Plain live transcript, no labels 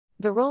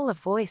The role of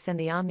voice in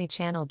the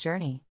omnichannel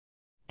journey.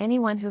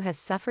 Anyone who has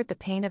suffered the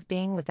pain of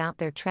being without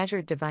their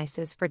treasured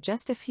devices for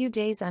just a few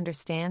days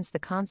understands the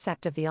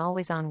concept of the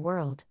always-on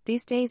world.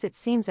 These days it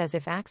seems as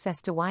if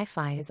access to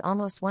Wi-Fi is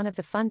almost one of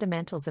the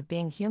fundamentals of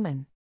being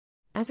human.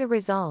 As a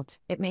result,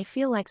 it may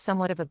feel like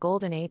somewhat of a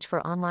golden age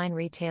for online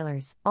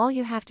retailers. All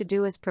you have to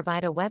do is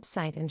provide a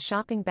website and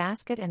shopping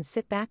basket and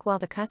sit back while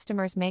the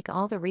customers make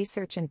all the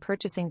research and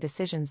purchasing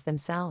decisions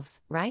themselves,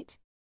 right?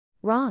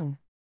 Wrong.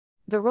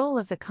 The role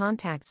of the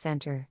contact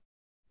center.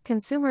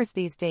 Consumers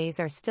these days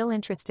are still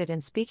interested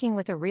in speaking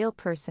with a real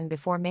person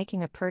before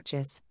making a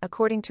purchase,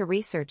 according to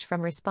research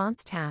from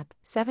ResponseTap,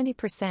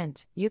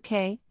 70%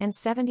 UK and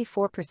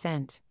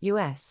 74%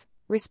 US.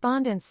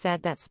 Respondents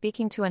said that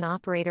speaking to an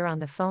operator on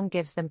the phone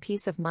gives them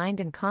peace of mind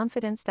and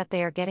confidence that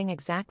they are getting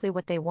exactly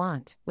what they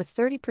want, with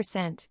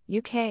 30%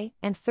 UK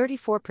and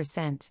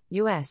 34%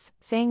 US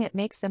saying it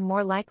makes them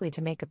more likely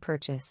to make a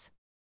purchase.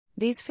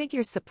 These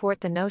figures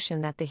support the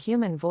notion that the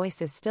human voice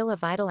is still a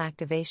vital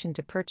activation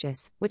to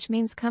purchase, which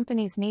means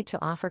companies need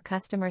to offer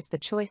customers the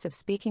choice of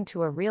speaking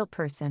to a real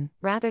person,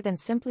 rather than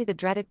simply the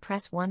dreaded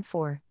press 1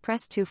 for,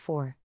 press 2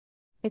 for,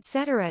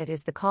 etc. It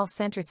is the call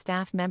center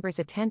staff members'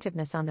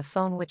 attentiveness on the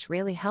phone which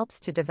really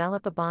helps to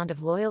develop a bond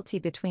of loyalty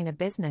between a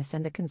business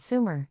and the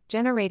consumer,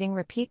 generating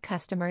repeat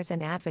customers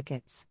and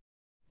advocates.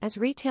 As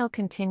retail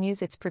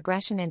continues its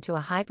progression into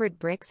a hybrid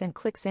bricks and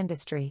clicks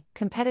industry,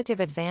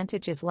 competitive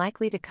advantage is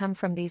likely to come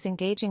from these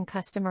engaging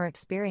customer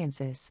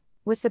experiences,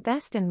 with the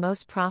best and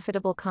most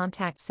profitable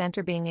contact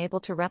center being able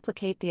to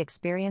replicate the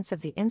experience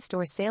of the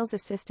in-store sales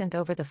assistant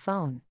over the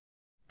phone.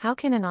 How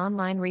can an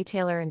online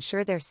retailer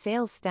ensure their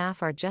sales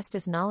staff are just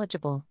as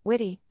knowledgeable,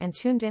 witty, and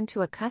tuned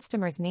into a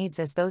customer's needs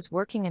as those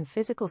working in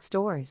physical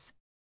stores?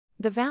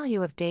 The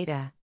value of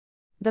data.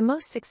 The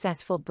most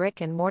successful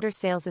brick-and-mortar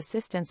sales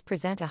assistants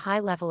present a high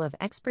level of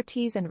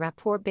expertise and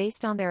rapport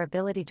based on their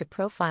ability to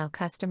profile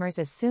customers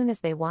as soon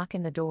as they walk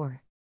in the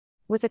door.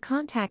 With a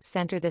contact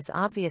center this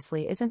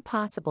obviously isn't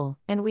possible,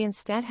 and we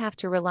instead have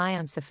to rely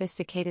on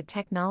sophisticated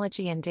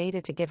technology and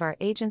data to give our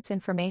agents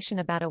information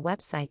about a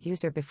website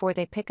user before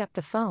they pick up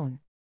the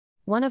phone.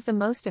 One of the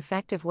most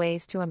effective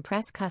ways to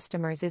impress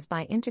customers is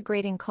by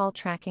integrating call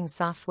tracking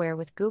software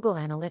with Google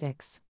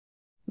Analytics.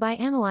 By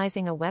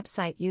analyzing a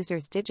website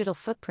user's digital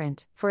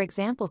footprint, for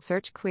example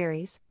search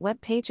queries,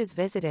 web pages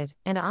visited,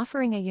 and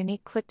offering a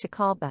unique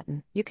click-to-call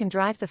button, you can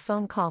drive the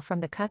phone call from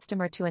the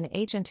customer to an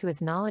agent who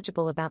is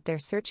knowledgeable about their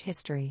search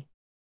history.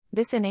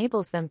 This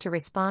enables them to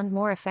respond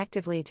more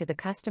effectively to the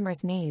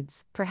customer's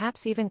needs,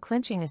 perhaps even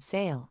clinching a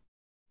sale.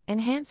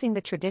 Enhancing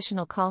the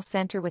traditional call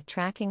center with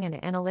tracking and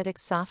analytics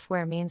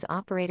software means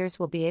operators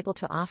will be able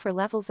to offer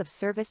levels of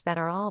service that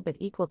are all but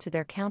equal to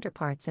their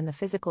counterparts in the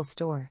physical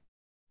store.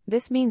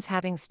 This means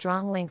having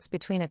strong links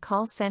between a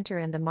call center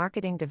and the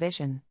marketing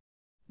division.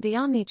 The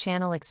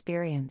omnichannel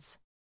experience.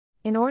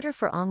 In order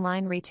for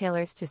online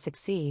retailers to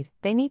succeed,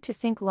 they need to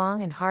think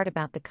long and hard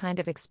about the kind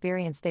of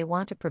experience they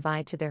want to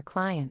provide to their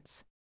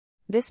clients.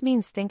 This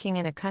means thinking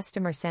in a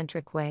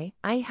customer-centric way,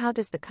 i.e., how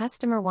does the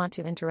customer want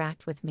to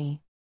interact with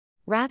me?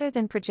 Rather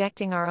than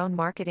projecting our own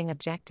marketing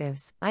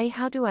objectives, i.e.,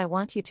 how do I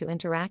want you to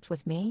interact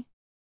with me?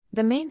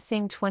 The main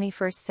thing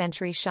 21st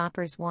century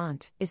shoppers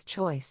want is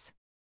choice.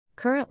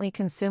 Currently,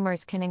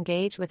 consumers can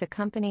engage with a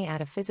company at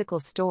a physical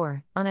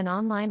store, on an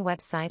online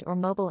website or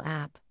mobile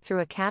app, through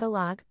a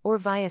catalog, or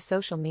via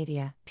social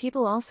media.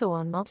 People also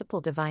own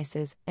multiple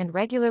devices and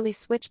regularly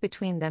switch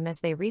between them as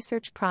they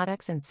research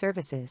products and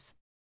services.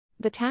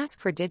 The task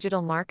for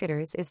digital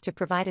marketers is to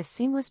provide a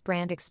seamless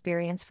brand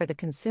experience for the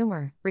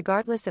consumer,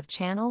 regardless of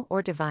channel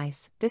or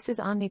device. This is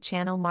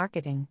omnichannel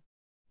marketing.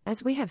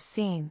 As we have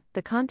seen,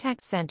 the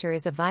contact center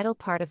is a vital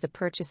part of the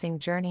purchasing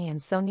journey and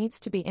so needs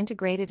to be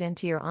integrated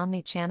into your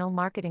omnichannel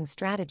marketing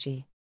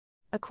strategy.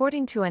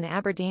 According to an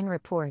Aberdeen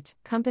report,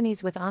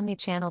 companies with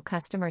omnichannel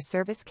customer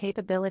service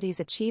capabilities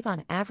achieve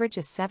on average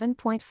a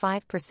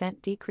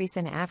 7.5% decrease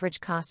in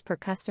average cost per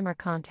customer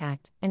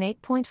contact, an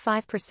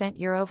 8.5%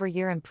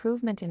 year-over-year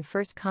improvement in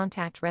first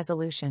contact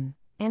resolution,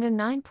 and a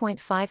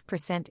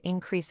 9.5%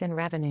 increase in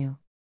revenue.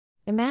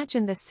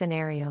 Imagine this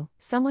scenario: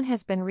 someone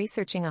has been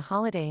researching a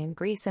holiday in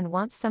Greece and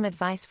wants some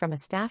advice from a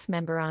staff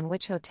member on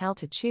which hotel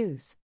to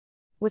choose.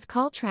 With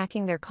call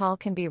tracking, their call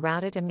can be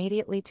routed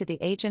immediately to the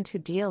agent who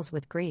deals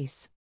with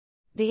Greece.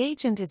 The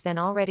agent is then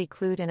already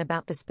clued in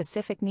about the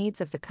specific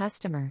needs of the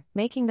customer,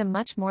 making them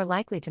much more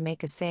likely to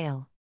make a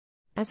sale.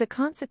 As a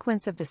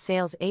consequence of the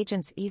sales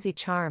agent's easy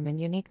charm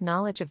and unique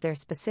knowledge of their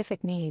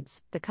specific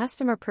needs, the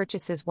customer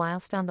purchases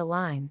whilst on the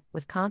line,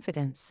 with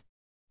confidence.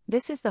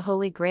 This is the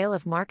holy grail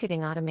of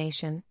marketing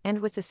automation, and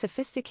with the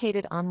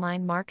sophisticated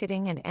online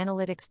marketing and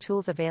analytics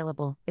tools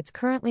available, it's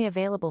currently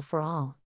available for all.